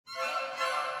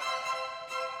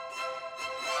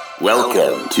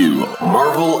Welcome to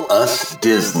Marvel Us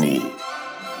Disney.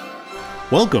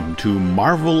 Welcome to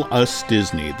Marvel Us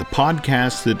Disney, the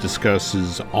podcast that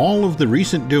discusses all of the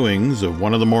recent doings of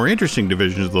one of the more interesting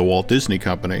divisions of the Walt Disney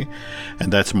Company,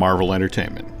 and that's Marvel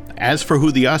Entertainment. As for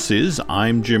who the us is,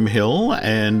 I'm Jim Hill,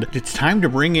 and it's time to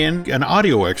bring in an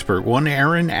audio expert, one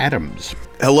Aaron Adams.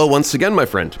 Hello once again, my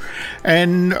friend.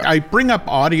 And I bring up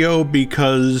audio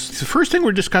because the first thing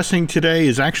we're discussing today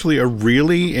is actually a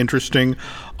really interesting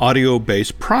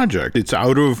audio-based project. It's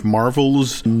out of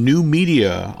Marvel's new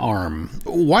media arm.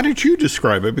 Why don't you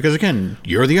describe it? Because again,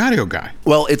 you're the audio guy.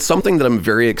 Well, it's something that I'm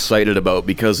very excited about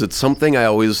because it's something I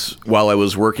always, while I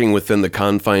was working within the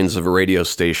confines of a radio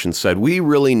station, said we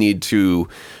really need to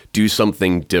do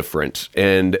something different.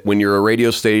 And when you're a radio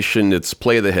station, it's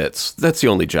play the hits. That's the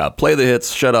only job. Play the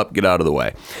hits, shut up, get out of the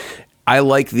way. I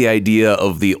like the idea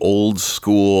of the old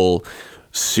school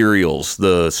serials,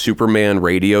 the Superman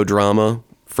radio drama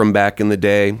from back in the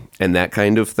day and that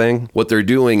kind of thing. What they're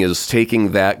doing is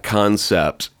taking that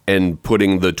concept and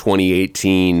putting the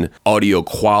 2018 audio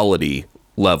quality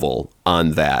level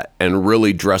on that and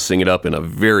really dressing it up in a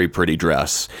very pretty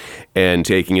dress and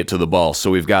taking it to the ball.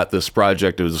 So we've got this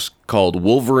project. It was called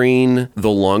Wolverine The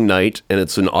Long Night, and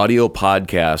it's an audio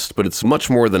podcast, but it's much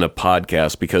more than a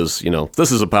podcast because,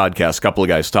 this is a podcast, a couple of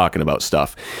guys talking about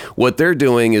stuff. What they're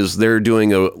doing is they're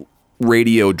doing a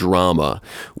radio drama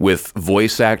with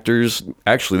voice actors.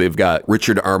 Actually, they've got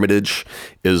Richard Armitage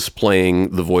is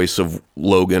playing the voice of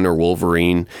Logan or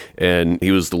Wolverine, and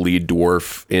he was the lead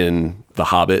dwarf in the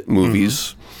Hobbit movies.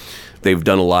 Mm-hmm. They've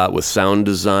done a lot with sound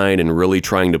design and really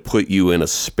trying to put you in a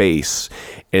space.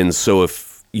 And so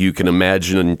if you can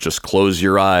imagine and just close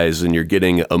your eyes and you're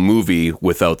getting a movie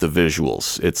without the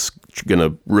visuals, it's going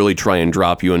to really try and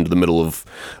drop you into the middle of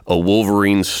a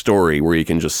Wolverine story where you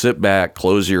can just sit back,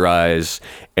 close your eyes,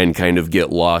 and kind of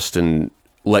get lost and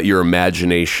let your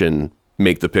imagination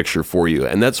make the picture for you.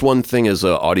 And that's one thing as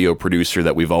an audio producer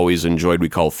that we've always enjoyed. We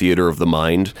call theater of the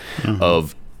mind,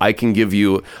 of I can give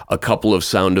you a couple of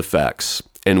sound effects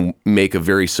and make a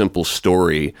very simple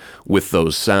story with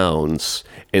those sounds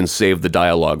and save the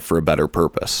dialogue for a better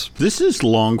purpose. This is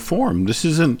long form. This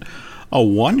isn't a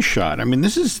one-shot. I mean,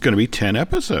 this is going to be 10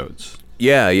 episodes.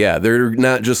 Yeah. They're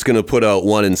not just going to put out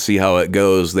one and see how it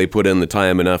goes. They put in the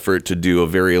time and effort to do a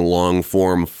very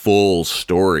long-form, full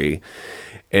story.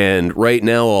 And right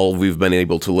now, all we've been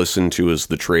able to listen to is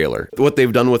the trailer. What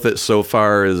they've done with it so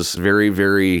far is very,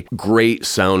 very great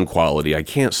sound quality. I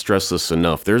can't stress this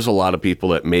enough. There's a lot of people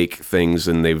that make things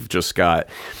and they've just got...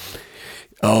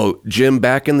 Oh, Jim,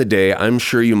 back in the day, I'm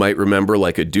sure you might remember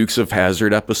like a Dukes of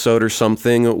Hazzard episode or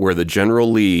something where the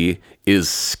General Lee is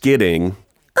skidding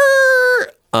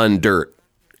on dirt.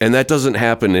 And that doesn't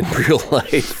happen in real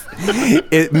life.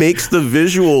 It makes the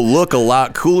visual look a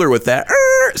lot cooler with that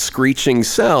screeching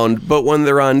sound, but when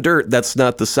they're on dirt, that's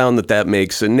not the sound that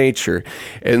makes in nature.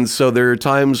 And so there are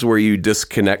times where you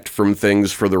disconnect from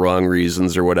things for the wrong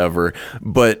reasons or whatever,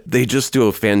 but they just do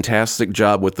a fantastic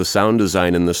job with the sound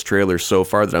design in this trailer so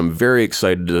far that I'm very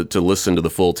excited to listen to the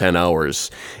full 10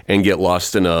 hours and get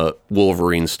lost in a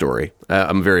Wolverine story.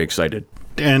 I'm very excited.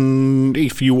 And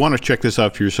if you want to check this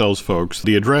out for yourselves, folks,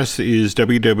 the address is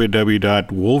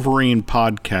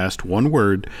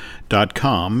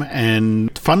www.wolverinepodcast.com.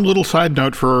 And fun little side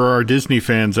note for our Disney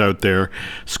fans out there,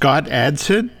 Scott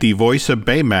Adsit, the voice of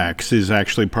Baymax, is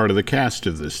actually part of the cast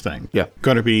of this thing. Yeah.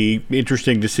 Going to be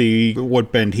interesting to see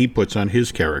what bend he puts on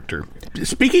his character.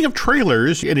 Speaking of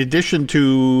trailers, in addition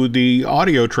to the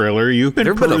audio trailer, you've been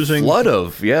perusing...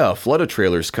 There've been a flood of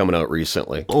trailers coming out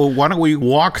recently. Well, why don't we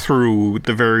walk through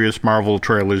the various Marvel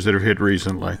trailers that have hit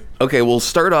recently? Okay, we'll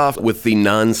start off with the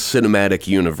non-cinematic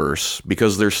universe,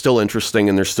 because they're still interesting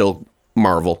and they're still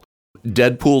Marvel.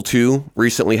 Deadpool 2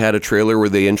 recently had a trailer where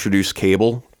they introduced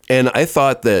Cable. And I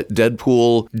thought that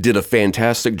Deadpool did a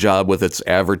fantastic job with its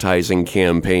advertising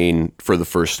campaign for the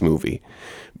first movie,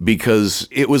 because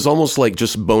it was almost like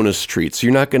just bonus treats.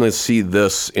 You're not going to see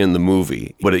this in the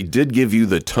movie, but it did give you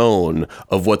the tone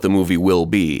of what the movie will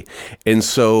be. And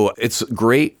so it's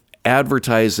great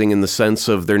advertising in the sense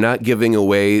of they're not giving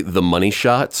away the money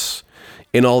shots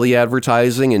in all the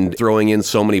advertising and throwing in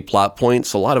so many plot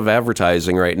points. A lot of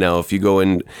advertising right now, if you go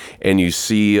in and you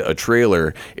see a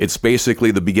trailer, it's basically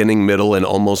the beginning, middle, and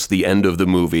almost the end of the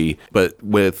movie. But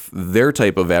with their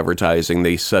type of advertising,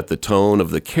 they set the tone of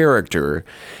the character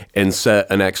and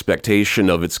set an expectation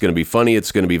of it's going to be funny,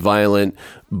 it's going to be violent,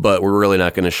 but we're really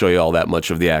not going to show you all that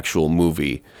much of the actual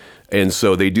movie. And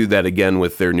so they do that again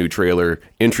with their new trailer,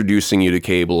 introducing you to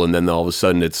Cable, and then all of a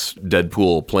sudden it's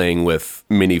Deadpool playing with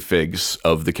minifigs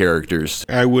of the characters.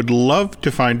 I would love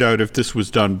to find out if this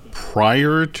was done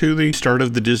prior to the start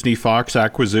of the Disney Fox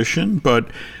acquisition,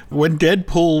 but when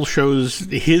Deadpool shows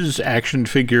his action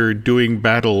figure doing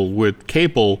battle with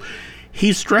Cable,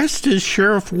 he's dressed as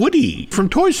Sheriff Woody from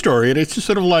Toy Story, and it's just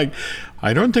sort of like,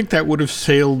 I don't think that would have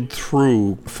sailed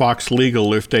through Fox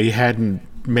Legal if they hadn't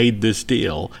made this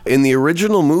deal. In the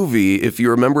original movie, if you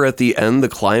remember at the end, the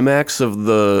climax of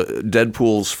the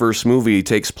Deadpool's first movie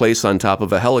takes place on top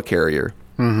of a helicarrier.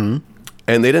 Mm-hmm.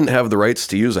 And they didn't have the rights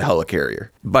to use a helicarrier.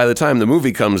 By the time the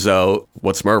movie comes out,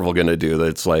 what's Marvel going to do?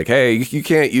 That's like, hey, you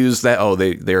can't use that. Oh,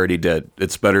 they already did.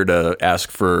 It's better to ask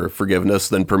for forgiveness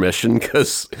than permission,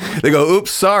 because they go,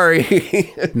 oops,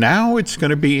 sorry. Now it's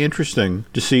going to be interesting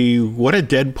to see what a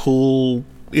Deadpool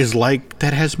is like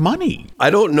that has money. I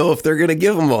don't know if they're going to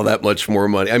give them all that much more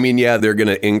money. I mean, yeah, they're going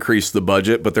to increase the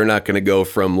budget, but they're not going to go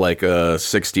from like a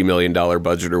 $60 million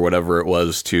budget or whatever it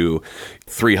was to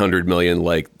 $300 million.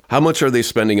 Like, how much are they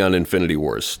spending on Infinity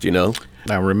Wars? Do you know?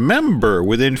 Now, remember,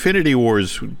 with Infinity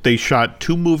Wars, they shot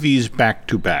 2 movies back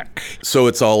to back. So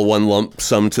it's all one lump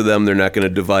sum to them? They're not going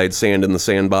to divide sand in the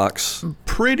sandbox?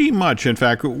 Pretty much. In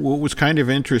fact, what was kind of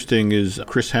interesting is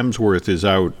Chris Hemsworth is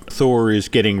out. Thor is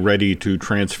getting ready to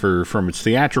transfer from its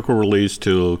theatrical release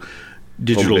to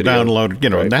digital download,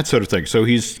 right. And that sort of thing. So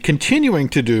he's continuing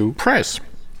to do press.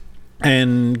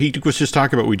 And he was just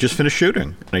talking about, we just finished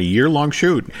shooting, a year-long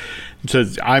shoot. He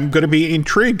says, I'm going to be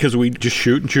intrigued because we just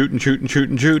shoot and shoot and shoot and shoot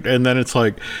and shoot. And then it's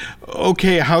like,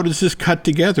 okay, how does this cut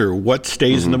together? What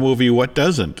stays in the movie, what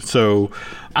doesn't? So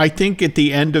I think at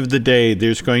the end of the day,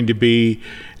 there's going to be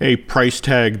a price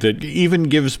tag that even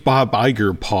gives Bob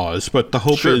Iger pause. But the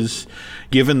hope is,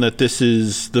 given that this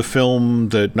is the film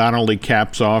that not only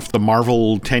caps off the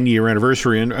Marvel 10-year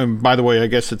anniversary, and by the way, I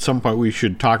guess at some point we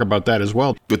should talk about that as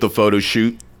well. With the photo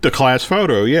shoot? The class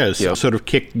photo, yes. Yep. Sort of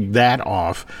kick that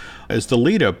off as the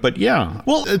lead up. But yeah.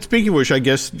 Well, speaking of which, I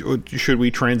guess, should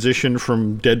we transition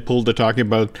from Deadpool to talking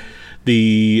about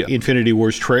the Infinity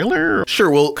Wars trailer? Sure,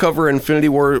 we'll cover Infinity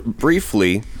War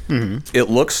briefly. Mm-hmm.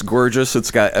 It looks gorgeous. It's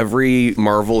got every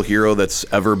Marvel hero that's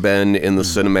ever been in the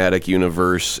cinematic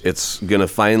universe. It's going to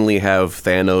finally have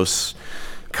Thanos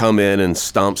come in and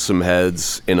stomp some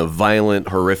heads in a violent,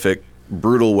 horrific,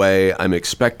 brutal way. I'm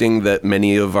expecting that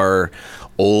many of our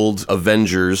old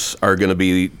Avengers are going to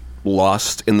be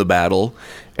lost in the battle,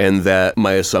 and that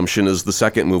my assumption is the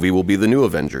second movie will be the new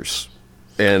Avengers.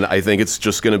 And I think it's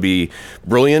just going to be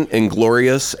brilliant and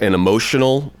glorious and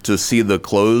emotional to see the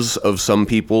close of some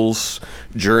people's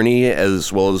journey,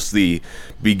 as well as the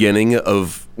beginning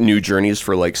of new journeys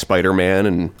for like Spider-Man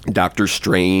and Doctor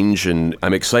Strange. And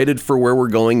I'm excited for where we're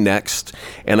going next.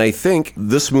 And I think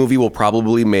this movie will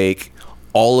probably make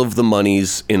all of the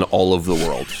monies in all of the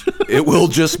world. It will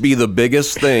just be the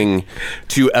biggest thing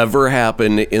to ever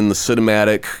happen in the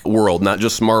cinematic world, not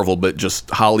just Marvel, but just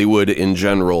Hollywood in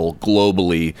general,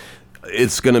 globally.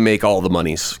 It's going to make all the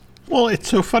monies. Well, it's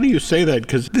so funny you say that,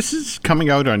 because this is coming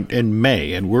out in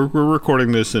May, and we're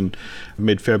recording this in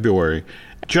mid-February.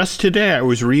 Just today, I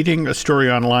was reading a story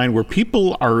online where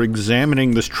people are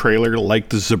examining this trailer like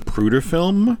the Zapruder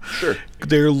film. Sure.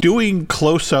 They're doing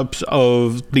close-ups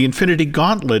of the Infinity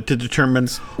Gauntlet to determine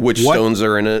which stones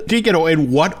are in it.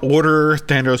 In what order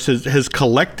Thanos has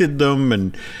collected them.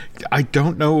 And I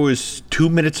don't know if 2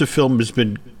 minutes of film has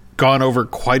been gone over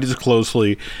quite as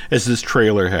closely as this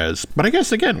trailer has. But I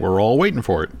guess, again, we're all waiting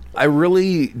for it. I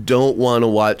really don't want to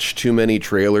watch too many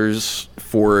trailers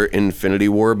for Infinity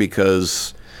War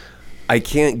because I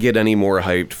can't get any more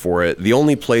hyped for it. The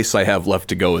only place I have left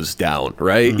to go is down,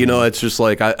 right? Mm-hmm. You know, it's just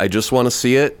like, I just want to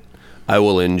see it. I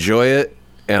will enjoy it,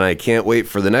 and I can't wait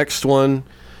for the next one.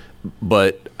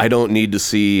 But I don't need to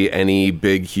see any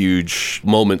big, huge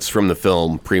moments from the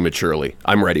film prematurely.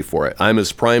 I'm ready for it. I'm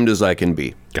as primed as I can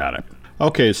be. Got it.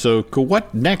 Okay, so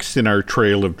what next in our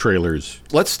trail of trailers?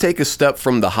 Let's take a step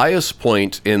from the highest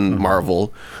point in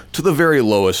Marvel to the very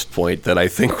lowest point that I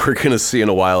think we're going to see in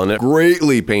a while. And it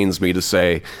greatly pains me to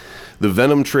say the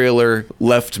Venom trailer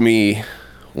left me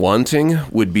wanting,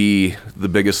 would be the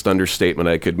biggest understatement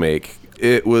I could make.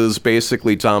 It was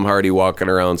basically Tom Hardy walking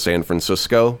around San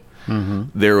Francisco. Mm-hmm.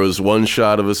 There was one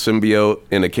shot of a symbiote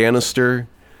in a canister,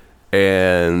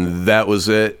 and that was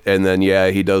it. And then,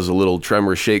 he does a little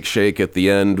tremor shake at the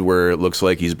end where it looks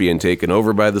like he's being taken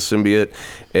over by the symbiote,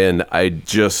 and I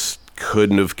just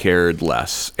couldn't have cared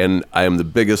less. And I am the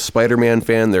biggest Spider-Man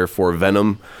fan, therefore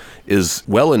Venom is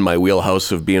well in my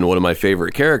wheelhouse of being one of my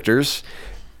favorite characters,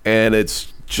 and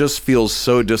it's just feels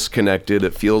so disconnected.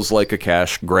 It feels like a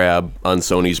cash grab on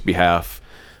Sony's behalf.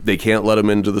 They can't let him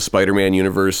into the Spider-Man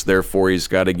universe, therefore he's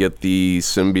got to get the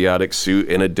symbiotic suit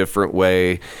in a different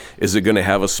way. Is it going to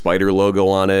have a spider logo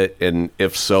on it? And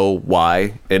if so,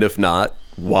 why? And if not,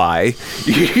 why?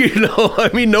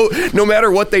 No matter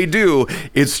what they do,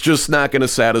 it's just not going to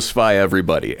satisfy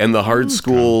everybody. And the hard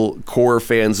school core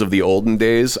fans of the olden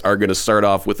days are going to start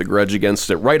off with a grudge against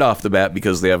it right off the bat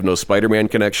because they have no Spider-Man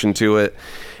connection to it.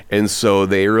 And so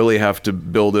they really have to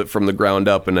build it from the ground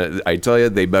up. And I tell you,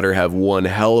 they better have one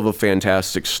hell of a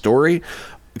fantastic story,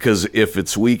 because if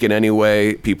it's weak in any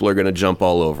way, people are going to jump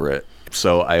all over it.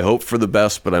 So I hope for the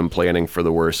best, but I'm planning for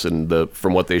the worst. And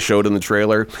from what they showed in the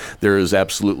trailer, there is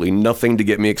absolutely nothing to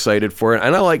get me excited for it.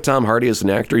 And I like Tom Hardy as an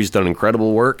actor. He's done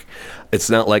incredible work. It's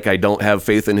not like I don't have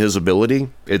faith in his ability.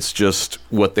 It's just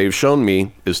what they've shown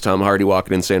me is Tom Hardy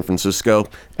walking in San Francisco,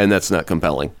 and that's not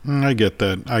compelling. I get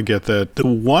that. The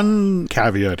one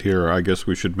caveat here I guess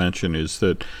we should mention is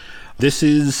that this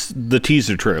is the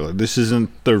teaser trailer. This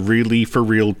isn't the really for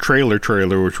real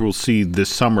trailer, which we'll see this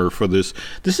summer for this.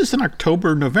 This is an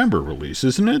October-November release,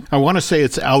 isn't it? I want to say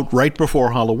it's out right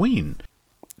before Halloween.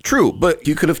 True, but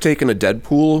you could have taken a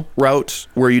Deadpool route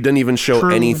where you didn't even show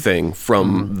anything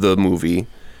from the movie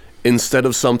instead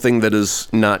of something that is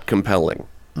not compelling.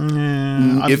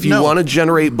 If you want to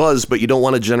generate buzz, but you don't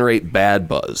want to generate bad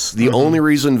buzz. The only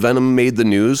reason Venom made the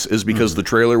news is because the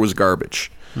trailer was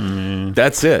garbage.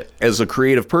 That's it. As a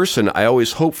creative person, I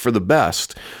always hope for the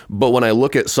best. But when I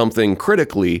look at something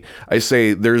critically, I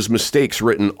say there's mistakes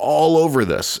written all over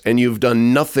this, and you've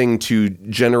done nothing to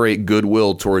generate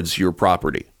goodwill towards your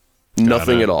property.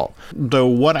 Nothing at all. Though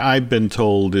what I've been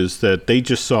told is that they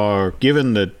just saw,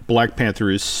 given that Black Panther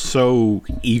is so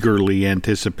eagerly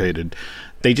anticipated,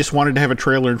 they just wanted to have a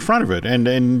trailer in front of it.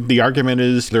 And the argument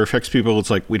is there affects people. It's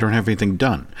like, we don't have anything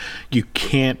done. You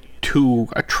can't do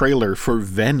a trailer for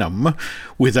Venom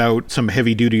without some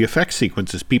heavy-duty effect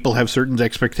sequences. People have certain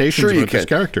expectations about this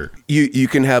character. You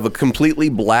can have a completely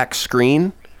black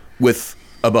screen with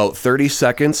about 30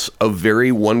 seconds of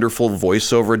very wonderful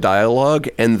voiceover dialogue,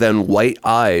 and then white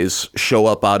eyes show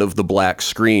up out of the black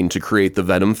screen to create the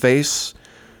Venom face.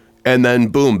 And then,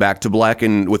 boom, back to black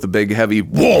and with a big, heavy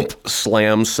whoomp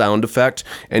slam sound effect,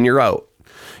 and you're out.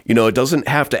 You know, it doesn't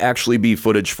have to actually be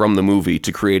footage from the movie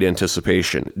to create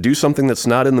anticipation. Do something that's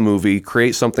not in the movie,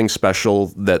 create something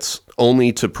special that's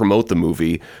only to promote the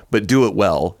movie, but do it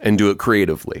well and do it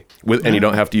creatively. And you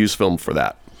don't have to use film for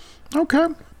that. Okay.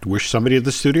 Wish somebody at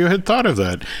the studio had thought of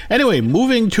that. Anyway,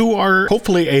 moving to our,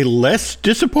 hopefully, a less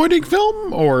disappointing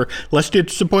film or less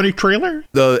disappointing trailer.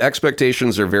 The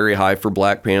expectations are very high for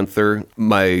Black Panther.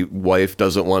 My wife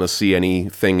doesn't want to see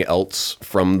anything else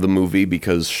from the movie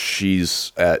because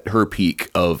she's at her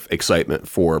peak of excitement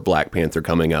for Black Panther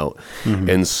coming out.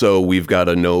 And so we've got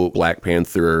a no Black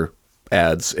Panther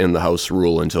ads in the house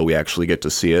rule until we actually get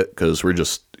to see it, because we're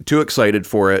just too excited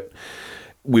for it.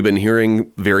 We've been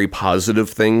hearing very positive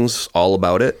things all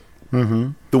about it.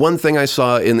 The one thing I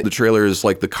saw in the trailer is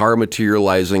like the car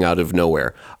materializing out of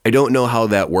nowhere. I don't know how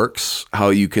that works, how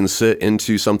you can sit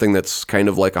into something that's kind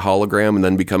of like a hologram and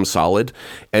then become solid.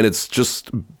 And it's just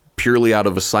purely out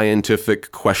of a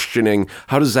scientific questioning.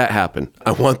 How does that happen?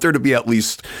 I want there to be at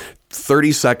least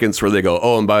 30 seconds where they go,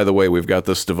 oh, and by the way, we've got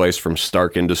this device from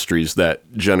Stark Industries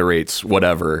that generates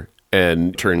whatever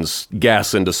and turns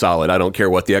gas into solid. I don't care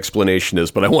what the explanation is,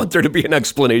 but I want there to be an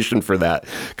explanation for that,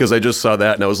 because I just saw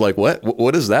that and I was like,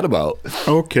 what is that about?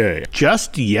 Okay.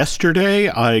 Just yesterday,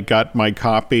 I got my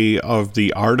copy of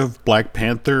The Art of Black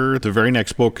Panther, the very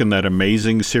next book in that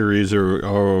amazing series of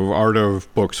art of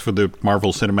books for the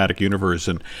Marvel Cinematic Universe.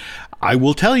 And I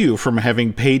will tell you, from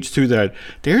having paged through that,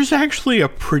 there's actually a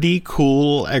pretty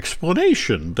cool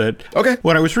explanation that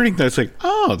when I was reading that, it's like,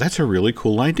 oh, that's a really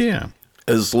cool idea.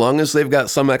 As long as they've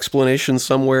got some explanation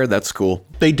somewhere, that's cool.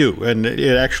 They do, and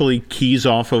it actually keys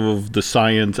off of the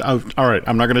science. All right,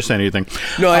 I'm not going to say anything.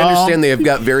 No, I understand they have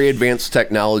got very advanced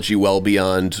technology well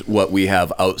beyond what we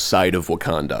have outside of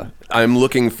Wakanda. I'm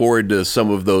looking forward to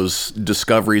some of those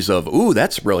discoveries of, ooh,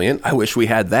 that's brilliant. I wish we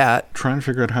had that. Trying to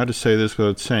figure out how to say this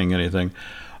without saying anything.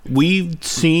 We've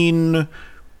seen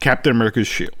Captain America's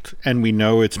shield, and we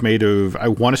know it's made of, I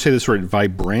want to say this right,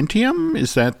 vibranium?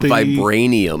 Is that the...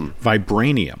 Vibranium.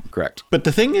 Vibranium. Correct. But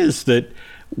the thing is that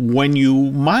when you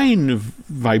mine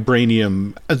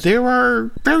vibranium, there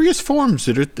are various forms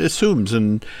that it assumes,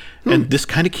 and And this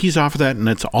kind of keys off of that, and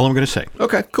that's all I'm going to say.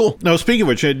 Okay, cool. Now, speaking of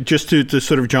which, just to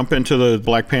sort of jump into the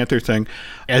Black Panther thing,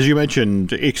 as you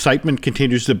mentioned, excitement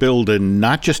continues to build, and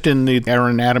not just in the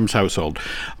Aaron Adams household.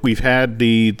 We've had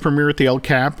the premiere at the El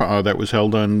Cap that was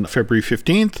held on February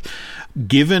 15th.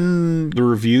 Given the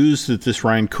reviews that this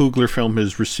Ryan Coogler film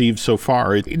has received so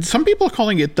far, some people are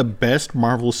calling it the best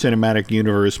Marvel Cinematic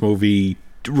Universe movie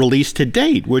released to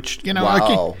date, which,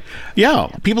 wow.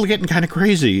 People are getting kind of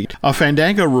crazy.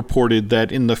 Fandango reported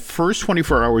that in the first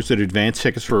 24 hours that advance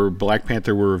tickets for Black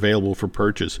Panther were available for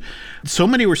purchase, so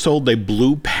many were sold they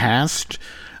blew past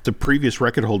the previous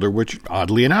record holder, which,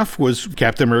 oddly enough, was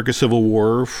Captain America Civil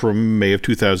War from May of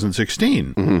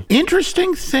 2016. Mm-hmm.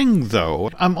 Interesting thing, though,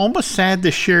 I'm almost sad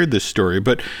to share this story,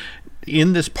 but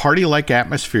in this party-like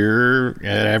atmosphere,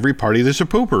 at every party there's a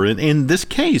pooper. And in this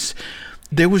case,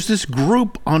 there was this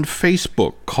group on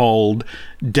Facebook called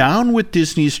Down with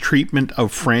Disney's Treatment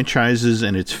of Franchises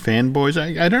and Its Fanboys.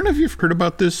 I don't know if you've heard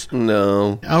about this.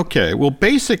 No. Okay. Well,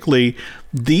 basically,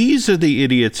 these are the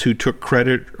idiots who took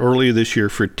credit earlier this year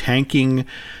for tanking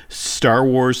Star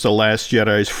Wars The Last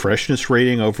Jedi's freshness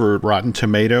rating over Rotten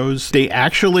Tomatoes. They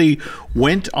actually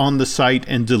went on the site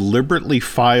and deliberately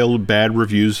filed bad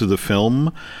reviews of the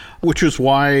film, which is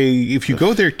why, if you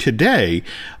go there today,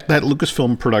 that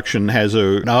Lucasfilm production has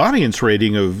an audience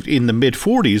rating of in the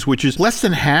mid-40s, which is less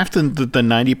than half the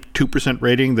 92%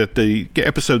 rating that the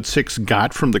Episode 6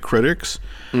 got from the critics.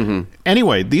 Mm-hmm.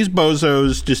 Anyway, these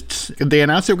bozos they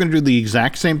announced they were going to do the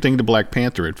exact same thing to Black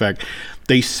Panther. In fact,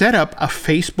 they set up a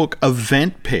Facebook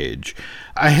event page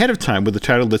ahead of time with a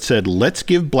title that said, "Let's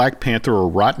give Black Panther a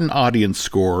rotten audience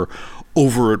score,"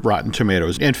 over at Rotten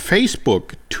Tomatoes. And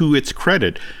Facebook, to its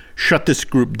credit, shut this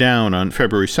group down on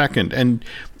February 2nd.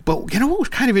 But what was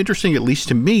kind of interesting, at least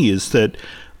to me, is that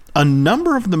a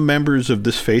number of the members of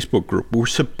this Facebook group were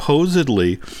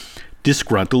supposedly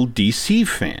disgruntled DC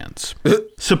fans.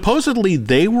 Supposedly,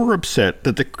 they were upset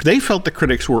that they felt the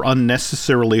critics were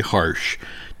unnecessarily harsh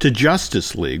to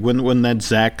Justice League when that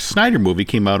Zack Snyder movie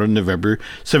came out on November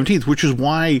 17th, which is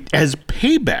why, as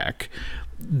payback,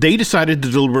 they decided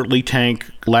to deliberately tank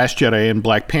Last Jedi and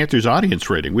Black Panther's audience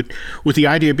rating, with the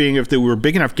idea being if there were a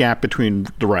big enough gap between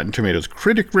the Rotten Tomatoes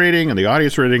critic rating and the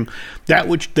audience rating, that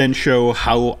would then show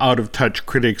how out of touch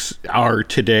critics are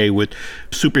today with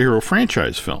superhero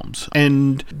franchise films.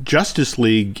 And Justice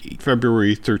League,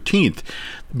 February 13th,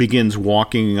 begins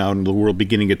walking out in the world,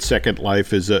 beginning its second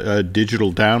life as a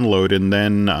digital download. And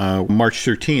then March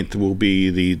 13th will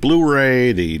be the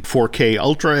Blu-ray, the 4K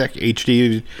Ultra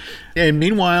HD. And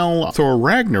meanwhile, Thor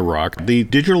Ragnarok, the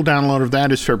digital download of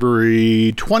that is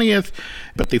February 20th,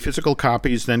 but the physical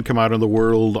copies then come out in the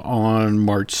world on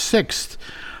March 6th.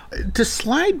 To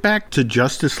slide back to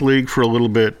Justice League for a little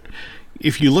bit,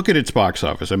 if you look at its box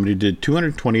office, I mean, it did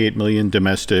 $228 million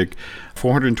domestic,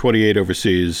 $428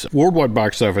 overseas, worldwide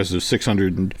box office of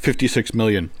 $656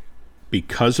 million.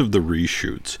 Because of the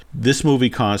reshoots, this movie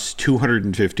costs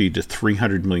 $250 to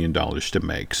 $300 million to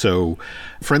make. So,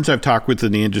 friends I've talked with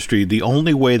in the industry, the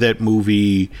only way that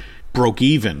movie broke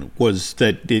even was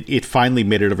that it finally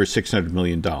made it over $600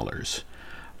 million.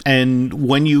 And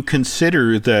when you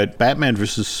consider that Batman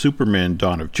vs. Superman: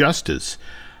 Dawn of Justice,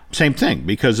 same thing,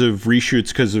 because of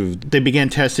reshoots, they began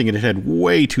testing and it had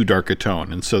way too dark a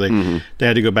tone. And so they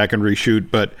had to go back and reshoot,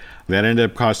 but that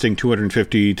ended up costing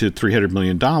 $250 to $300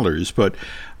 million. But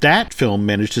that film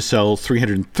managed to sell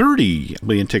 330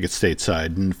 million tickets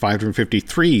stateside and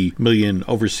 553 million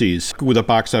overseas, with a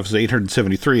box office of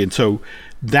 873. And so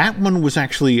that one was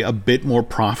actually a bit more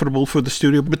profitable for the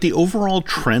studio. But the overall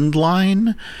trend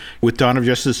line, with Dawn of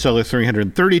Justice selling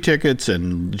 330 tickets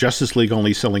and Justice League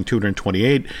only selling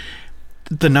 228,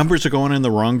 the numbers are going in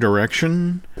the wrong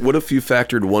direction. What if you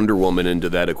factored Wonder Woman into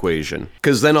that equation?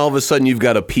 Because then all of a sudden you've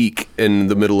got a peak in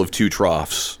the middle of two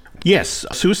troughs. Yes,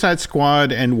 Suicide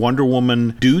Squad and Wonder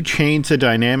Woman do change the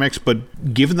dynamics,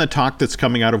 but given the talk that's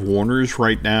coming out of Warner's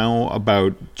right now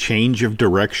about change of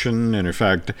direction, and in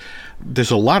fact, there's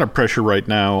a lot of pressure right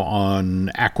now on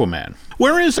Aquaman.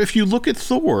 Whereas if you look at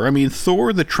Thor,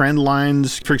 Thor, the trend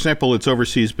lines, for example, its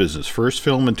overseas business. First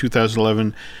film in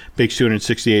 2011 makes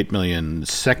 $268 million.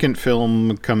 Second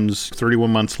film comes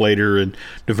 31 months later in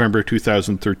November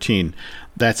 2013.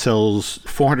 That sells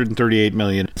 $438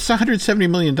 million. It's a $170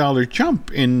 million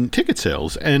jump in ticket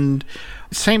sales. And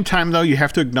same time, though, you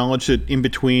have to acknowledge that in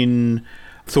between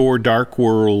Thor Dark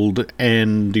World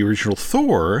and the original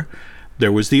Thor,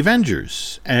 there was the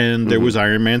Avengers, and there was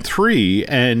Iron Man 3,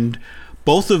 and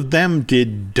both of them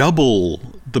did double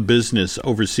the business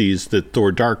overseas that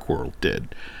Thor Dark World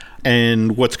did.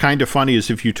 And what's kind of funny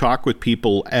is if you talk with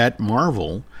people at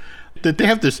Marvel, that they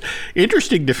have this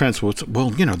interesting defense. Well,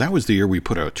 that was the year we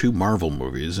put out 2 Marvel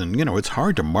movies, and, it's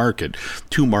hard to market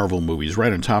 2 Marvel movies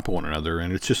right on top of one another,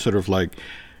 and it's just sort of like...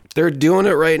 They're doing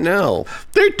it right now.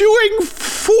 They're doing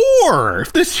 4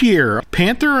 this year.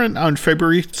 Panther on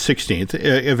February 16th,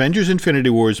 Avengers Infinity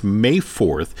Wars May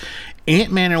 4th,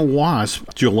 Ant-Man and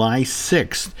Wasp July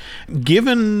 6th.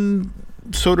 Given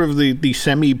sort of the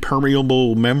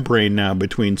semi-permeable membrane now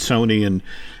between Sony and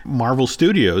Marvel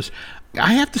Studios,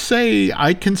 I have to say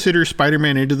I'd consider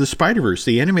Spider-Man Into the Spider-Verse,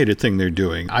 the animated thing they're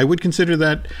doing. I would consider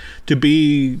that to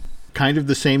be kind of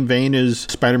the same vein as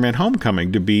Spider-Man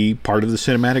Homecoming, to be part of the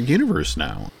cinematic universe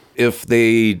now. If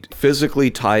they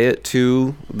physically tie it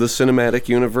to the cinematic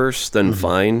universe, then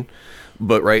fine.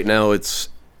 But right now it's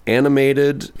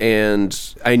animated,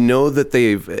 and I know that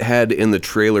they've had in the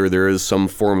trailer there is some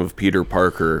form of Peter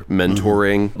Parker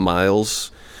mentoring Miles.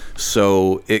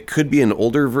 So it could be an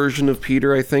older version of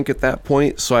Peter, I think, at that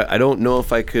point. So I don't know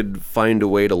if I could find a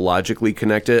way to logically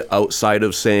connect it outside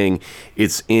of saying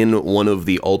it's in one of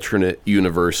the alternate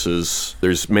universes.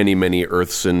 There's many, many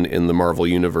Earths in the Marvel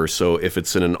universe. So if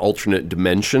it's in an alternate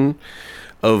dimension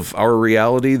of our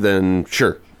reality, then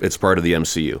sure, it's part of the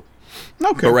MCU.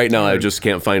 Okay. But right now, I just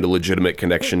can't find a legitimate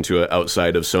connection to it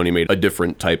outside of Sony made a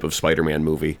different type of Spider-Man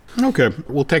movie. Okay,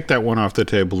 we'll take that one off the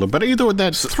table. But either way,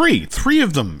 that's three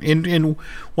of them in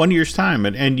 1 year's time.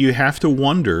 And you have to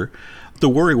wonder, the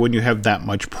worry when you have that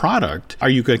much product, are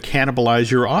you going to cannibalize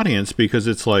your audience? Because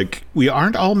it's like, we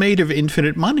aren't all made of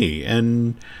infinite money.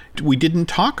 And we didn't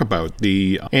talk about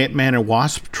the Ant-Man and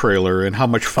Wasp trailer and how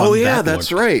much fun that looked. Oh, yeah,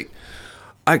 that's right.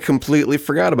 I completely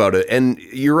forgot about it. And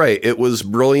you're right. It was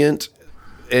brilliant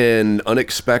and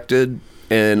unexpected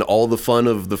and all the fun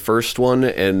of the first one.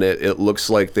 And it looks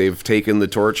like they've taken the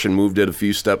torch and moved it a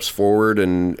few steps forward.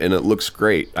 And it looks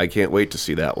great. I can't wait to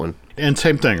see that one. And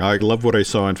same thing. I love what I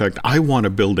saw. In fact, I want a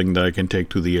building that I can take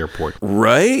to the airport.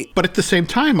 Right? But at the same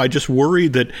time, I just worry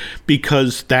that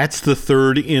because that's the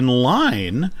third in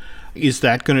line, is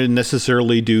that going to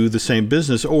necessarily do the same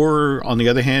business? Or, on the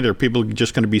other hand, are people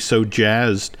just going to be so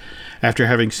jazzed after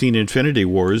having seen Infinity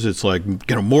Wars? It's like,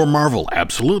 more Marvel,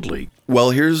 absolutely. Well,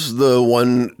 here's the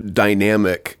one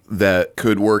dynamic that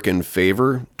could work in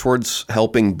favor towards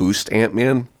helping boost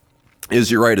Ant-Man.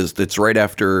 You're right, it's right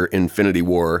after Infinity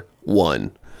War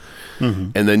 1.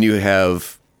 Mm-hmm. And then you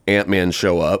have Ant-Man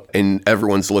show up, and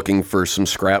everyone's looking for some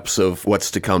scraps of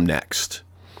what's to come next.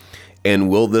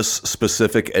 And will this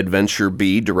specific adventure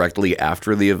be directly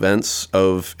after the events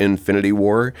of Infinity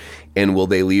War? And will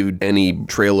they leave any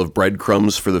trail of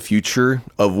breadcrumbs for the future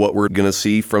of what we're going to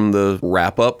see from the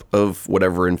wrap-up of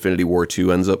whatever Infinity War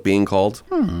 2 ends up being called?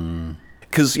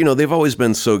 Because, they've always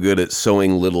been so good at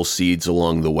sowing little seeds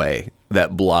along the way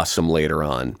that blossom later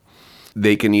on.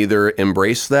 They can either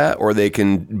embrace that or they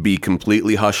can be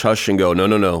completely hush-hush and go,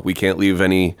 no, we can't leave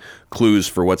any clues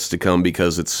for what's to come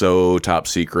because it's so top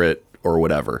secret or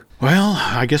whatever. Well,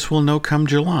 I guess we'll know come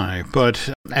July.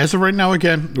 But as of right now,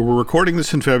 again, we're recording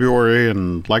this in February,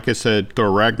 and like I said,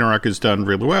 Thor Ragnarok is done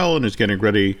really well and is getting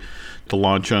ready to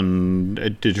launch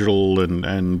on digital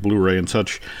and Blu-ray and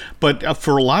such. But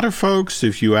for a lot of folks,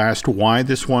 if you asked why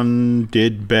this one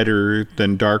did better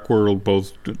than Dark World,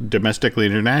 both domestically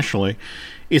and internationally,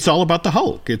 it's all about the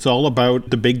Hulk. It's all about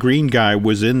the big green guy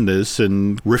was in this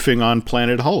and riffing on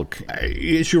Planet Hulk.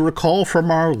 As you recall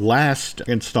from our last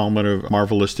installment of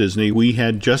Marvelous Disney, we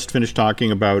had just finished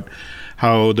talking about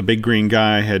how the big green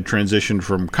guy had transitioned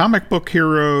from comic book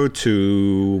hero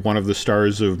to one of the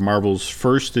stars of Marvel's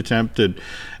first attempt at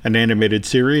an animated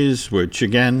series, which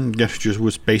again just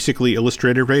was basically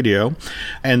illustrated radio.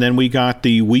 And then we got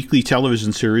the weekly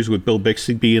television series with Bill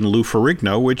Bixby and Lou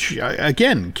Ferrigno, which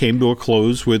again came to a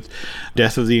close with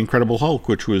Death of the Incredible Hulk,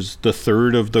 which was the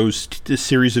third of those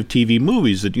series of TV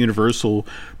movies that Universal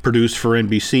produced for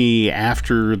NBC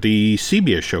after the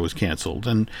CBS show was canceled.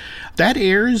 And that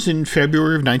airs in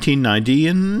February of 1990,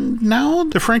 and now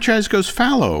the franchise goes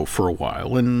fallow for a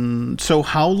while. And so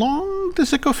how long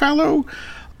does it go fallow?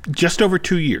 Just over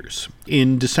 2 years.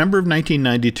 In December of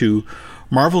 1992,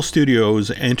 Marvel Studios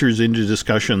enters into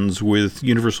discussions with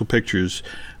Universal Pictures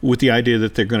with the idea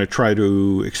that they're going to try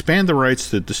to expand the rights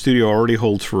that the studio already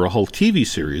holds for a Hulk TV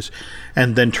series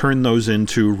and then turn those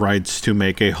into rights to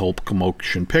make a Hulk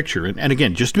motion picture. And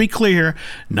again, just to be clear,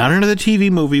 not another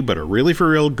TV movie, but a really for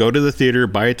real, go to the theater,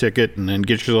 buy a ticket, and then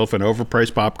get yourself an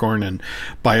overpriced popcorn and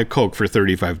buy a Coke for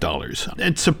 $35.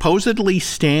 And supposedly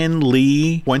Stan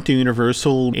Lee went to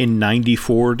Universal in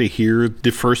 94 to hear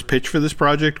the first pitch for this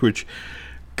project, which,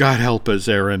 God help us,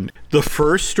 Aaron. The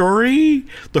first story,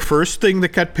 the first thing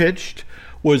that got pitched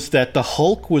was that the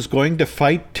Hulk was going to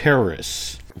fight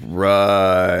terrorists.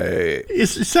 Right.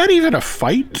 Is that even a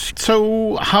fight?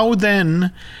 So how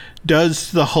then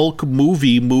does the Hulk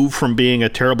movie move from being a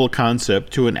terrible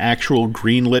concept to an actual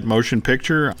greenlit motion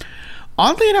picture?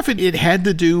 Oddly enough, it had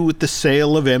to do with the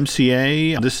sale of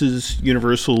MCA. This is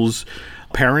Universal's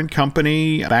parent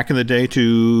company back in the day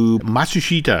to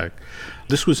Matsushita.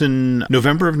 This was in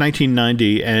November of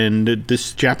 1990, and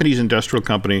this Japanese industrial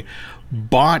company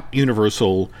bought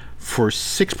Universal for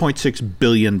 $6.6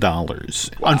 billion. Wow.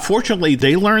 Unfortunately,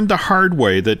 they learned the hard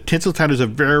way that Tinseltown is a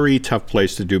very tough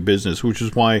place to do business, which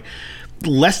is why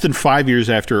less than 5 years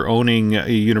after owning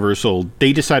Universal,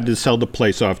 they decided to sell the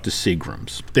place off to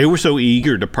Seagram's. They were so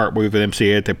eager to part with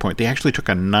MCA at that point, they actually took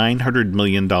a $900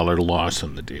 million loss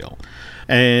on the deal.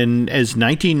 And as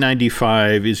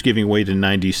 1995 is giving way to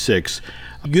 96,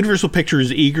 Universal Pictures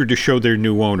is eager to show their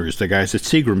new owners, the guys at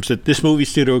Seagram's, that this movie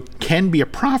studio can be a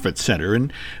profit center.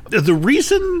 And the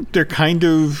reason they're kind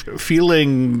of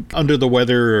feeling under the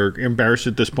weather or embarrassed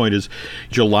at this point is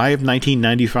July of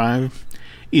 1995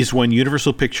 is when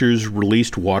Universal Pictures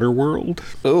released Waterworld.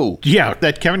 Oh. Yeah,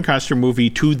 that Kevin Costner movie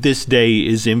to this day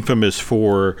is infamous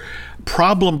for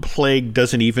problem plague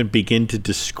doesn't even begin to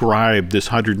describe this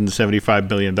 $175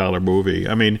 million movie.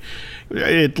 I mean,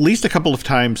 at least a couple of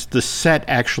times the set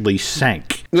actually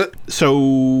sank. So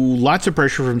lots of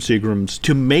pressure from Seagram's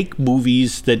to make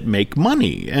movies that make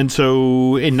money. And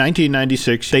so in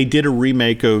 1996, they did a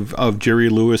remake of Jerry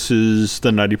Lewis's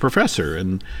The Nutty Professor.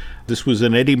 And this was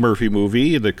an Eddie Murphy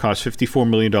movie that cost $54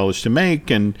 million to make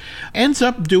and ends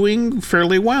up doing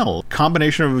fairly well.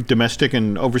 Combination of domestic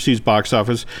and overseas box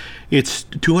office, it's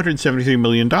 $273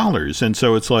 million. And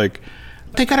so it's like,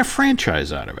 they got a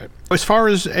franchise out of it. As far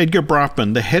as Edgar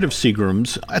Bronfman, the head of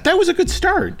Seagram's, that was a good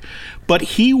start. But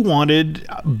he wanted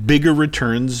bigger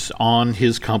returns on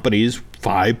his company's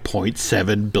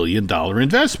 $5.7 billion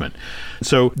investment.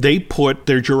 So they put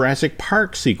their Jurassic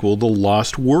Park sequel, The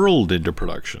Lost World, into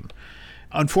production.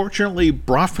 Unfortunately,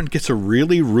 Bronfman gets a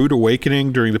really rude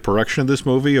awakening during the production of this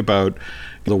movie about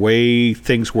the way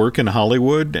things work in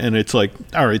Hollywood. And it's like,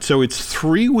 all right, so it's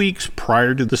 3 weeks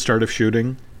prior to the start of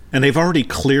shooting, and they've already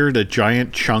cleared a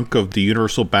giant chunk of the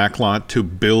Universal backlot to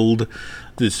build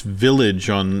this village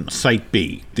on Site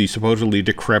B, the supposedly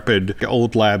decrepit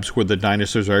old labs where the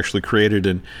dinosaurs are actually created.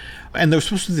 And there was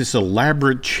supposed to be this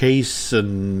elaborate chase,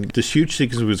 and this huge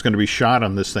sequence was going to be shot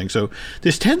on this thing. So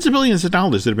there's tens of millions of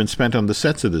dollars that have been spent on the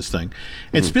sets of this thing.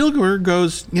 And Spielberg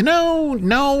goes, we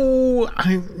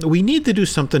need to do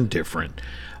something different.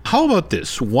 How about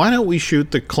this? Why don't we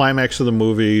shoot the climax of the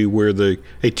movie where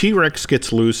a T-Rex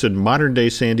gets loose in modern-day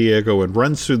San Diego and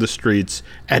runs through the streets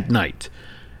at night?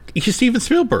 He's Steven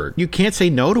Spielberg. You can't say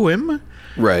no to him.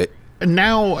 Right.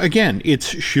 Now, again, it's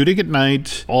shooting at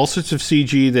night, all sorts of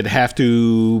CG that have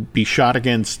to be shot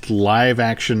against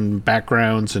live-action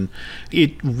backgrounds, and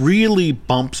it really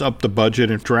bumps up the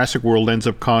budget, and Jurassic World ends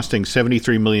up costing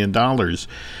 $73 million.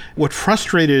 What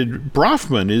frustrated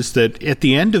Bronfman is that at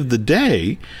the end of the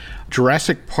day,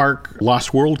 Jurassic Park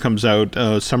Lost World comes out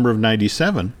summer of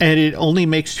 97, and it only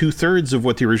makes 2/3 of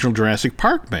what the original Jurassic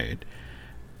Park made.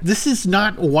 This is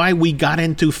not why we got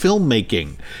into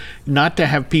filmmaking. Not to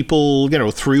have people,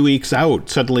 3 weeks out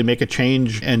suddenly make a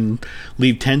change and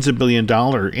leave tens of $1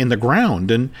 billion in the ground.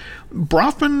 And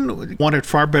Bronfman wanted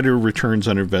far better returns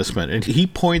on investment. And he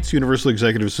points Universal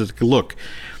executives and says, look,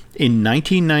 in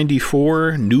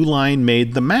 1994, New Line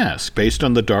made The Mask based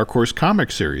on the Dark Horse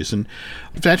comic series. And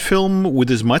that film,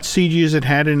 with as much CG as it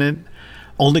had in it,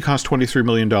 only cost $23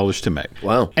 million to make.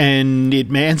 Wow. And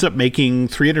it ends up making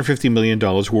 $350 million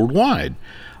worldwide.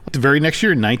 The very next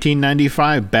year,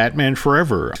 1995, Batman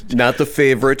Forever. Not the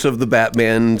favorite of the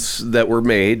Batmans that were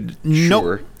made.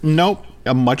 Sure. Nope.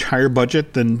 A much higher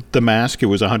budget than The Mask. It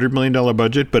was a $100 million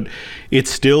budget, but it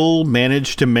still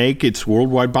managed to make its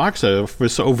worldwide box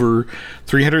office over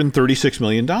 $336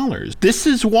 million. This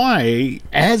is why,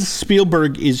 as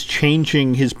Spielberg is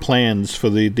changing his plans for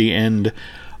the end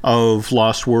of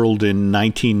Lost World in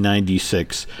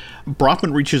 1996,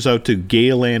 Bronfman reaches out to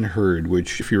Gail Ann Hurd,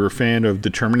 which, if you're a fan of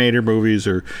the Terminator movies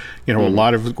or, a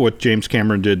lot of what James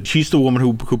Cameron did, she's the woman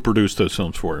who produced those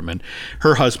films for him. And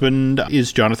her husband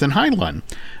is Jonathan Heinlein,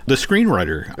 the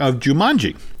screenwriter of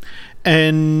Jumanji.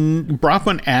 And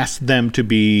Bronfman asked them to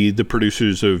be the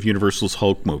producers of Universal's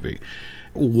Hulk movie.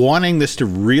 Wanting this to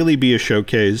really be a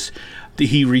showcase,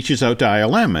 he reaches out to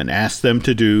ILM and asks them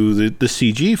to do the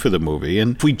CG for the movie.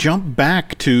 And if we jump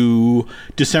back to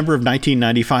December of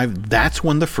 1995, that's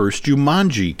when the first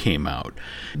Jumanji came out.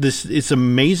 This is an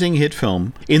amazing hit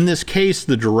film. In this case,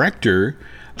 the director,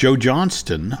 Joe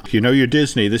Johnston. You know your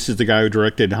Disney. This is the guy who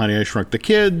directed Honey, I Shrunk the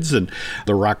Kids and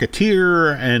The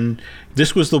Rocketeer. And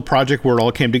this was the project where it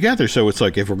all came together. So it's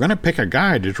like, if we're going to pick a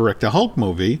guy to direct a Hulk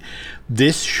movie,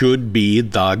 this should be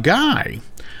the guy.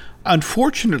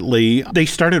 Unfortunately, they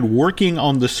started working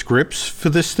on the scripts for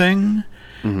this thing.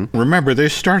 Mm-hmm. Remember, they're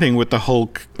starting with the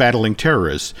Hulk battling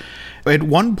terrorists. At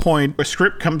one point, a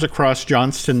script comes across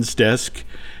Johnston's desk,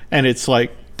 and it's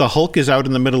like the Hulk is out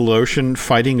in the middle of the ocean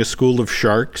fighting a school of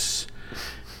sharks.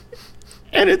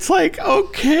 And it's like,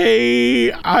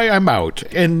 okay, I'm out.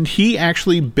 And he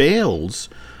actually bails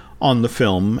on the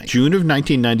film June of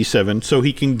 1997 so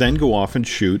he can then go off and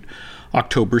shoot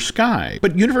October Sky.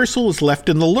 But Universal is left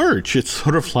in the lurch. It's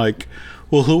sort of like,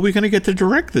 well, who are we going to get to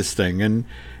direct this thing? And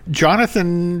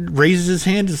Jonathan raises his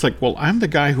hand. It's like, well, I'm the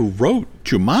guy who wrote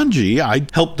Jumanji. I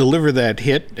helped deliver that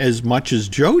hit as much as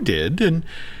Joe did. And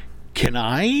can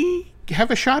I have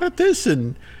a shot at this?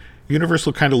 And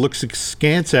Universal kind of looks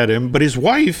askance at him. But his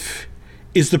wife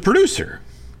is the producer.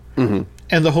 Mm-hmm.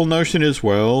 And the whole notion is,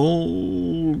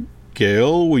 well,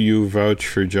 Gail, will you vouch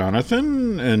for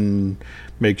Jonathan and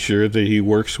make sure that he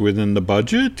works within the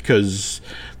budget? Because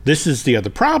this is the other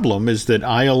problem, is that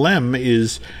ILM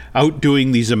is out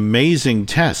doing these amazing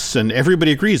tests, and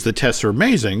everybody agrees the tests are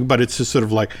amazing, but it's just sort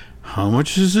of like, how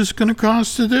much is this going to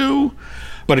cost to do?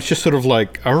 But it's just sort of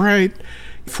like, all right,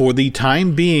 for the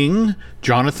time being,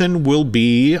 Jonathan will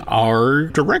be our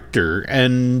director.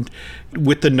 And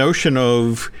with the notion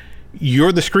of,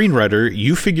 you're the screenwriter,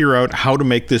 you figure out how to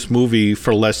make this movie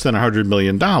for less than $100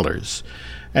 million.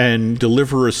 And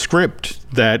deliver a script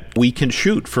that we can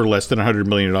shoot for less than $100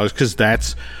 million, because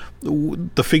that's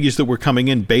the figures that were coming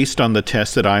in based on the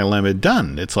tests that ILM had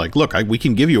done. It's like, look, we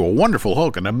can give you a wonderful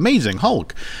Hulk, an amazing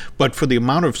Hulk, but for the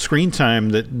amount of screen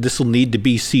time that this will need to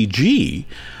be CG,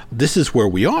 this is where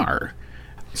we are.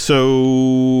 So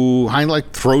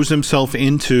Heinlein throws himself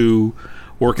into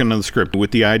working on the script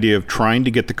with the idea of trying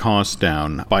to get the cost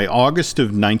down. By August of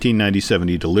 1997,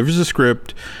 he delivers a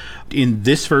script. In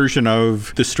this version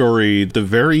of the story, the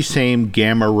very same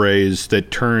gamma rays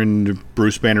that turned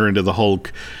Bruce Banner into the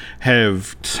Hulk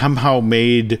have somehow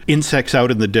made insects out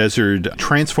in the desert,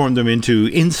 transformed them into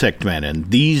insect men,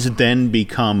 and these then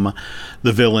become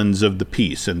the villains of the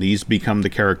piece, and these become the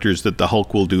characters that the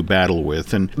Hulk will do battle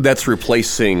with. And that's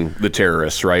replacing the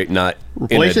terrorists, right? Not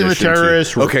replacing the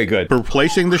terrorists. Okay, good.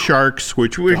 Replacing the sharks,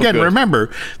 which, again, remember,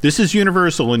 this is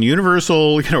Universal, and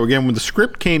Universal, again, when the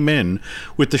script came in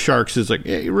with the sharks, it's like,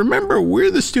 hey, remember, we're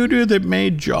the studio that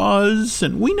made Jaws,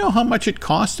 and we know how much it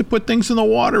costs to put things in the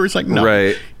water. It's like, no,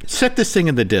 right. Set this thing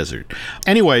in the desert.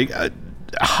 Anyway,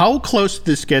 how close did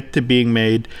this get to being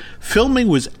made? Filming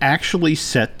was actually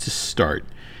set to start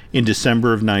in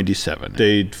December of 97.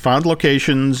 They'd found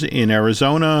locations in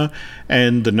Arizona,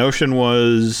 and the notion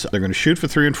was they're going to shoot for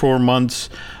 3 and 4 months.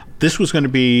 This was going to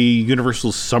be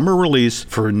Universal's summer release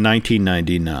for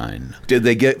 1999. Did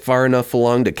they get far enough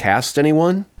along to cast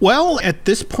anyone? Well, at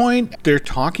this point, they're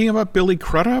talking about Billy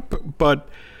Crudup, but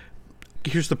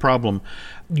here's the problem.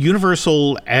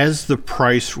 Universal, as the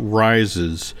price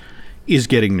rises, is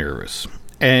getting nervous.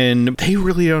 And they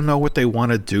really don't know what they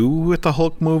want to do with the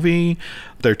Hulk movie.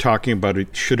 They're talking about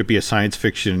it. Should it be a science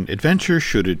fiction adventure?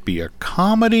 Should it be a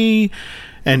comedy?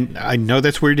 And I know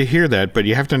that's weird to hear that, but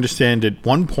you have to understand at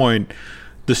one point,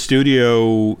 the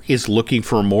studio is looking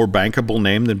for a more bankable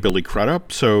name than Billy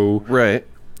Crudup. So right.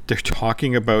 They're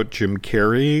talking about Jim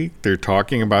Carrey. They're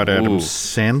talking about Adam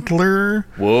Sandler.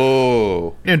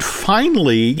 Whoa. And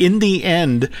finally, in the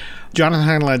end, Jonathan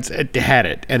Heinlein had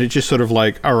it. And it's just sort of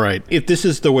like, all right, if this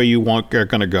is the way you are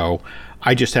going to go,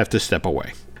 I just have to step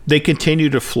away. They continue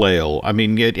to flail. I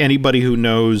mean, anybody who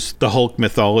knows the Hulk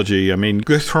mythology, I mean,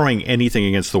 they're throwing anything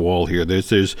against the wall here.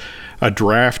 There's a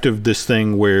draft of this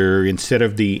thing where instead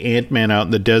of the Ant-Man out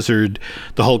in the desert,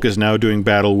 the Hulk is now doing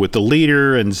battle with the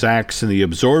Leader and Zax and the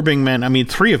Absorbing Man. I mean,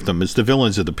 3 of them is the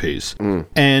villains of the piece.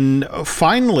 And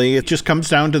finally, it just comes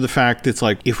down to the fact it's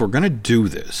like, if we're going to do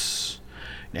this,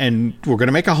 and we're going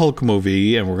to make a Hulk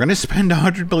movie, and we're going to spend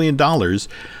 $100 million,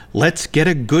 let's get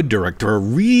a good director, a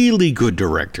really good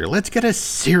director. Let's get a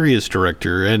serious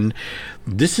director. And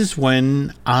this is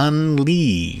when Ang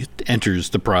Lee enters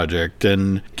the project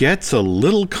and gets a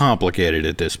little complicated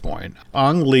at this point.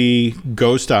 Ang Lee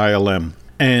goes to ILM.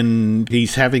 And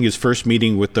he's having his first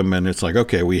meeting with them, and it's like,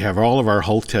 okay, we have all of our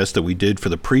Hulk tests that we did for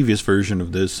the previous version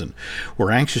of this, and we're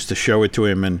anxious to show it to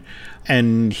him.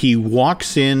 And he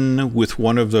walks in with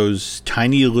one of those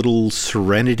tiny little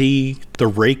Serenity, the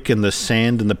rake and the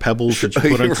sand and the pebbles that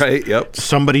you put on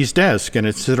somebody's desk. And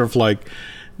it's sort of like,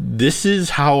 this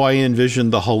is how I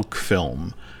envisioned the Hulk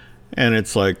film. And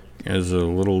it's like, as a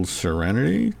little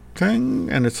Serenity thing?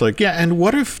 And it's like, yeah, and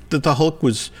what if the Hulk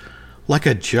was like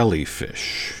a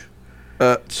jellyfish?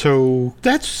 So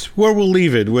that's where we'll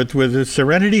leave it, with a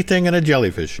Serenity thing and a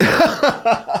jellyfish.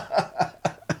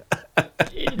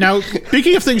 Now,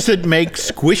 speaking of things that make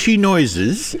squishy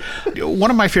noises,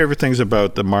 one of my favorite things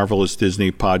about the Marvelous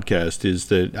Disney podcast is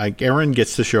that Aaron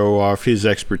gets to show off his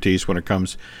expertise when it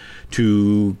comes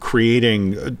to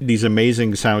creating these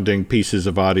amazing sounding pieces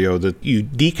of audio that you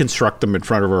deconstruct them in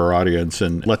front of our audience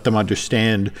and let them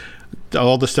understand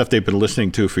all the stuff they've been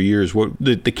listening to for years, what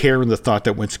the care and the thought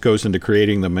that goes into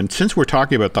creating them. And since we're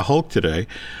talking about the Hulk today,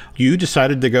 you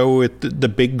decided to go with the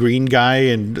big green guy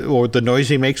or the noise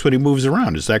he makes when he moves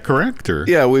around. Is that correct? Or?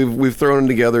 Yeah, we've thrown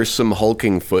together some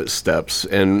hulking footsteps.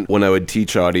 And when I would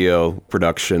teach audio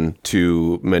production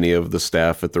to many of the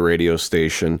staff at the radio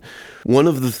station, one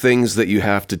of the things that you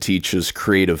have to teach is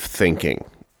creative thinking.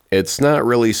 It's not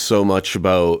really so much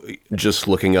about just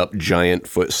looking up giant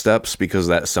footsteps, because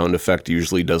that sound effect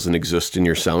usually doesn't exist in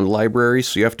your sound library.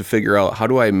 So you have to figure out, how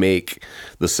do I make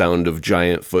the sound of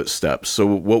giant footsteps? So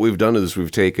what we've done is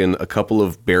we've taken a couple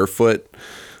of barefoot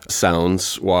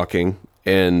sounds walking,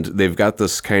 and they've got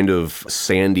this kind of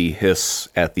sandy hiss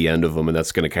at the end of them, and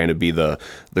that's going to kind of be the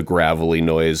gravelly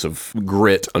noise of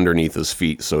grit underneath his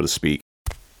feet, so to speak.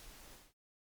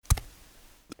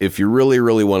 If you really,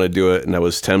 really want to do it, and I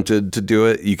was tempted to do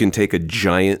it, you can take a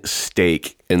giant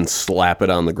steak and slap it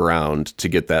on the ground to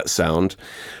get that sound.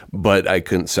 But I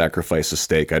couldn't sacrifice a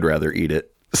steak. I'd rather eat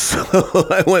it. So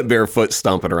I went barefoot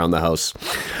stomping around the house.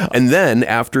 And then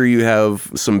after you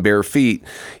have some bare feet,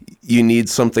 you need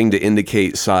something to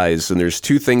indicate size. And there's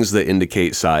two things that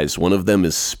indicate size. One of them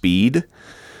is speed,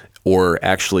 or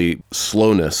actually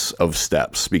slowness of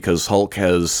steps, because Hulk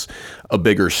has a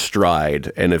bigger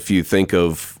stride. And if you think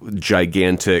of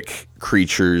gigantic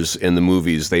creatures in the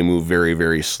movies, they move very,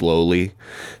 very slowly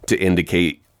to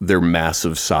indicate their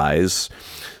massive size.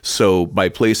 So by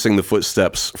placing the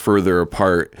footsteps further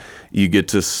apart, you get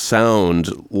to sound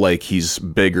like he's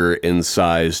bigger in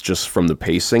size just from the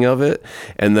pacing of it.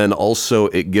 And then also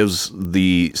it gives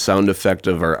the sound effect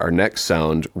of our next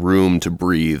sound room to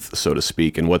breathe, so to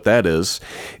speak. And what that is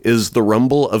the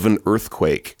rumble of an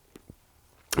earthquake.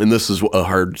 And this is a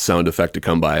hard sound effect to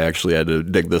come by. I actually had to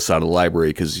dig this out of the library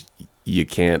because you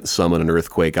can't summon an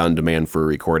earthquake on demand for a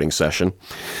recording session.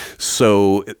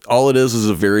 So all it is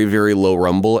a very, very low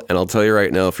rumble. And I'll tell you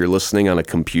right now, if you're listening on a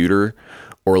computer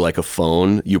or like a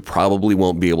phone, you probably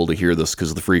won't be able to hear this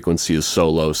because the frequency is so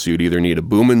low. So you'd either need a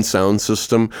boom-in sound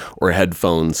system or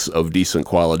headphones of decent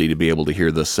quality to be able to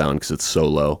hear this sound because it's so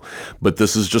low. But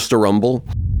this is just a rumble.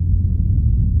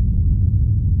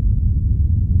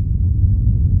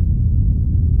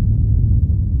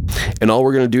 And all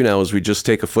we're going to do now is we just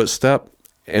take a footstep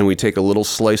and we take a little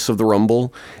slice of the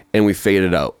rumble and we fade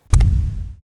it out.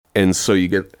 And so you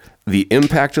get the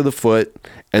impact of the foot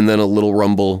and then a little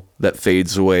rumble that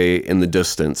fades away in the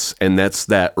distance. And that's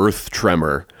that earth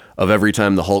tremor of every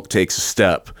time the Hulk takes a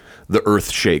step, the earth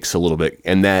shakes a little bit.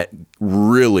 And that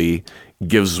really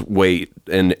gives weight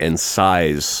and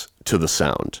size to the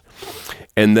sound.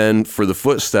 And then for the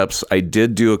footsteps, I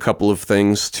did do a couple of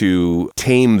things to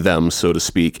tame them, so to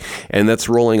speak. And that's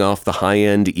rolling off the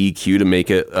high-end EQ to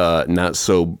make it not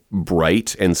so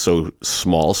bright and so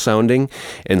small sounding.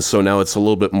 And so now it's a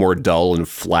little bit more dull and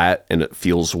flat, and it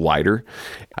feels wider.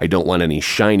 I don't want any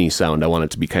shiny sound. I want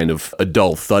it to be kind of a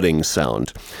dull thudding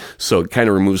sound. So it kind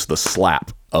of removes the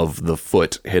slap of the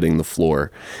foot hitting the floor.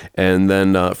 And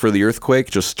then for the earthquake,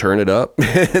 just turn it up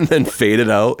and then fade it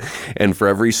out. And for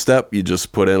every step, you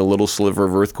just put in a little sliver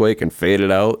of earthquake and fade it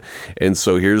out. And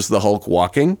so here's the Hulk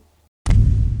walking.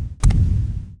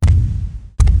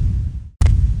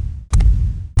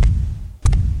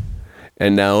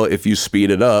 And now if you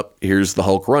speed it up, here's the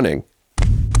Hulk running.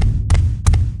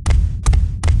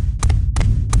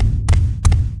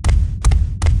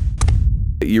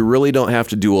 You really don't have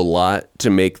to do a lot to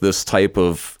make this type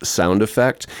of sound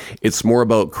effect. It's more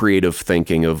about creative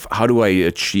thinking of how do I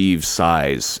achieve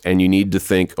size? And you need to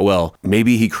think, well,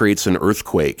 maybe he creates an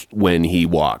earthquake when he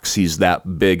walks. He's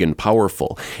that big and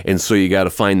powerful. And so you got to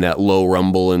find that low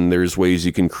rumble, and there's ways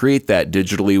you can create that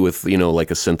digitally with,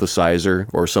 like a synthesizer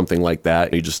or something like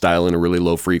that. You just dial in a really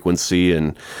low frequency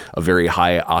and a very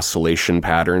high oscillation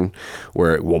pattern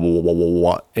where it wah, wah, wah, wah,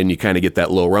 wah, and you kind of get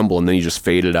that low rumble, and then you just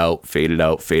fade it out, fade it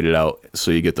out, fade it out,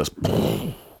 so you get this.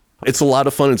 It's a lot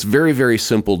of fun. It's very, very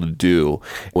simple to do.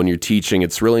 When you're teaching,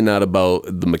 it's really not about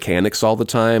the mechanics all the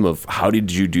time of how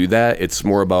did you do that. It's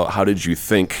more about how did you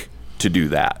think to do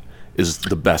that is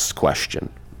the best question.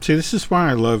 See, this is why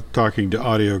I love talking to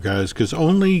audio guys, because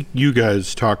only you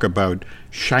guys talk about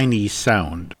shiny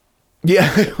sound.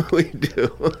 Yeah, we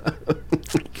do.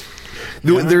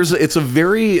 It's a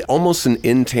very, almost an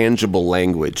intangible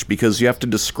language because you have to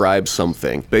describe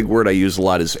something. Big word I use a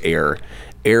lot is air.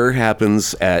 Air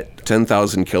happens at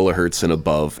 10,000 kilohertz and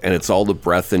above, and it's all the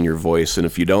breath in your voice. And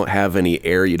if you don't have any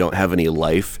air, you don't have any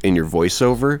life in your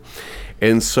voiceover.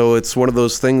 And so it's one of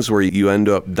those things where you end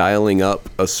up dialing up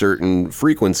a certain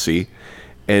frequency,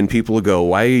 and people go,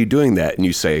 why are you doing that? And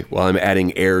you say, well, I'm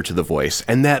adding air to the voice.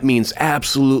 And that means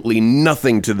absolutely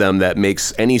nothing to them that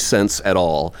makes any sense at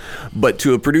all. But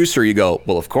to a producer, you go,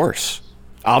 well, of course,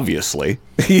 obviously,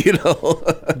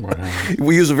 Wow.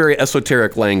 We use a very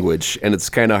esoteric language, and it's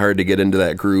kind of hard to get into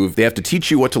that groove. They have to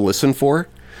teach you what to listen for.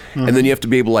 Mm-hmm. And then you have to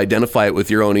be able to identify it with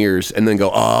your own ears and then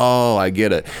go, oh, I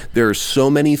get it. There are so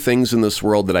many things in this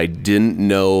world that I didn't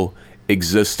know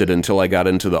existed until I got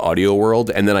into the audio world,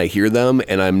 and then I hear them,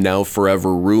 and I'm now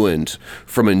forever ruined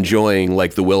from enjoying,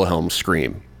 like, the Wilhelm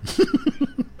scream.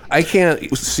 I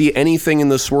can't see anything in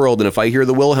this world, and if I hear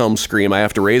the Wilhelm scream, I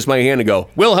have to raise my hand and go,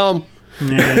 Wilhelm!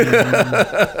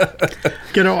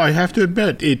 I have to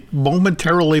admit, it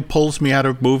momentarily pulls me out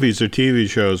of movies or TV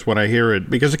shows when I hear it.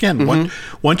 Because again,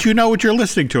 once you know what you're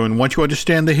listening to and once you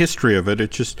understand the history of it,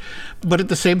 it just... But at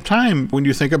the same time, when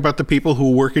you think about the people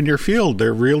who work in your field,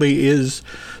 there really is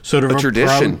sort of a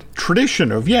tradition. Proud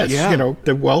tradition of,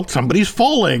 somebody's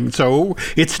falling, so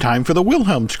it's time for the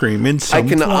Wilhelm scream in some I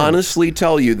can form. honestly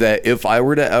tell you that if I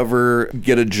were to ever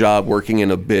get a job working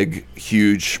in a big,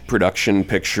 huge production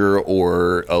picture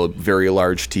or a very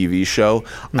large TV show,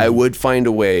 I would find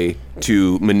a way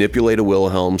to manipulate a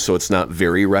Wilhelm so it's not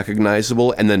very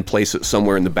recognizable and then place it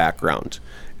somewhere in the background.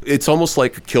 It's almost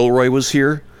like Kilroy was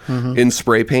here in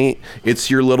spray paint.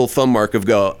 It's your little thumb mark of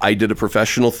go, I did a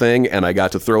professional thing and I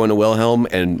got to throw in a Wilhelm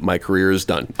and my career is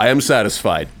done. I am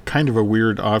satisfied. Kind of a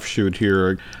weird offshoot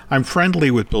here. I'm friendly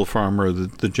with Bill Farmer,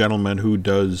 the gentleman who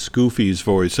does Goofy's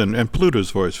voice and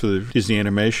Pluto's voice for the Disney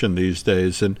animation these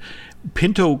days. And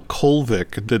Pinto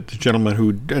Colvik, the gentleman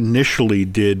who initially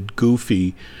did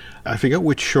Goofy, I forget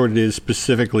which short it is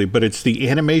specifically, but it's the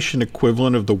animation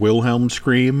equivalent of the Wilhelm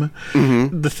scream.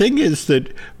 The thing is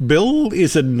that Bill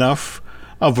is enough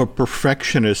of a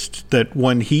perfectionist that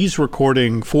when he's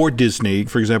recording for Disney,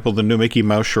 for example, the new Mickey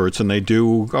Mouse shorts, and they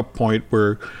do a point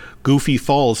where Goofy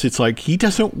falls, it's like he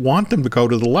doesn't want them to go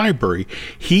to the library.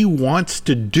 He wants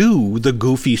to do the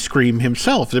Goofy scream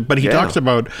himself. But he talks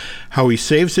about how he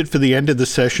saves it for the end of the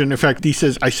session. In fact, he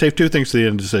says, I save two things to the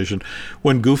end of the session.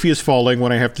 When Goofy is falling,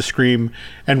 when I have to scream,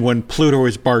 and when Pluto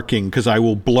is barking, because I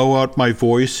will blow out my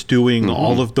voice doing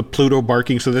all of the Pluto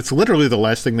barking. So that's literally the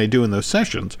last thing they do in those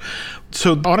sessions.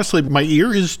 So honestly, my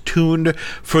ear is tuned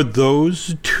for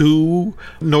those two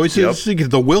noises,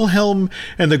 the Wilhelm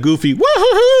and the Goofy,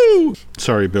 woohoo!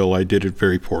 Sorry, Bill, I did it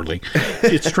very poorly.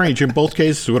 It's strange. In both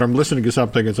cases, when I'm listening to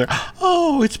something, it's like,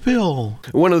 oh, it's Bill.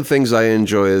 One of the things I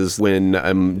enjoy is when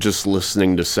I'm just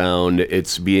listening to sound,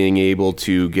 it's being able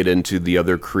to get into the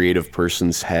other creative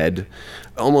person's head,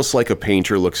 almost like a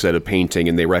painter looks at a painting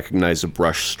and they recognize a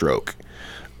brush stroke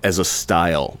as a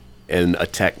style and a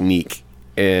technique.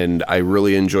 And I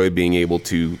really enjoy being able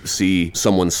to see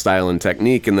someone's style and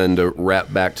technique. And then to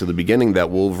wrap back to the beginning, that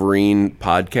Wolverine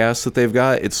podcast that they've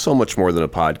got, it's so much more than a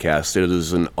podcast. It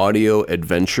is an audio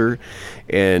adventure.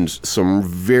 And some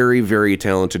very, very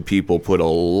talented people put a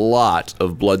lot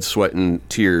of blood, sweat, and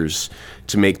tears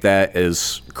to make that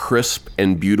as crisp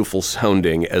and beautiful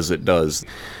sounding as it does.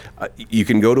 You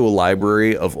can go to a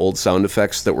library of old sound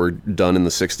effects that were done in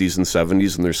the 60s and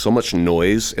 70s, and there's so much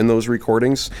noise in those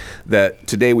recordings that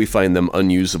today we find them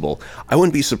unusable. I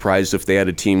wouldn't be surprised if they had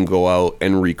a team go out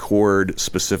and record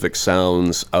specific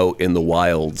sounds out in the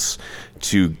wilds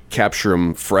to capture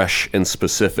them fresh and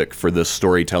specific for this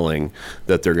storytelling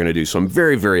that they're going to do. So I'm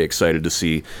very, very excited to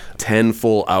see 10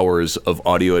 full hours of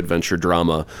audio adventure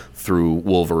drama through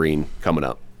Wolverine coming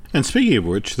up. And speaking of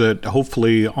which, that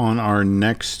hopefully on our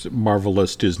next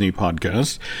Marvelous Disney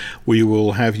podcast, we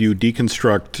will have you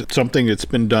deconstruct something that's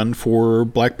been done for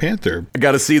Black Panther. I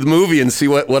got to see the movie and see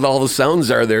what all the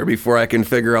sounds are there before I can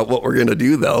figure out what we're going to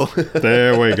do, though.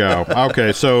 There we go.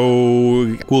 Okay,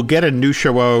 so we'll get a new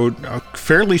show out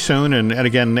fairly soon. And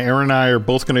again, Aaron and I are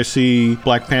both going to see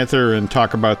Black Panther and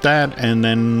talk about that. And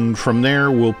then from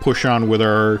there, we'll push on with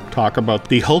our talk about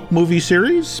the Hulk movie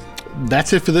series.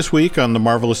 That's it for this week on the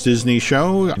Marvelous Disney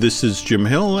Show. This is Jim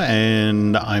Hill,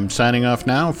 and I'm signing off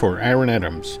now for Aaron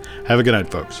Adams. Have a good night,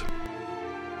 folks.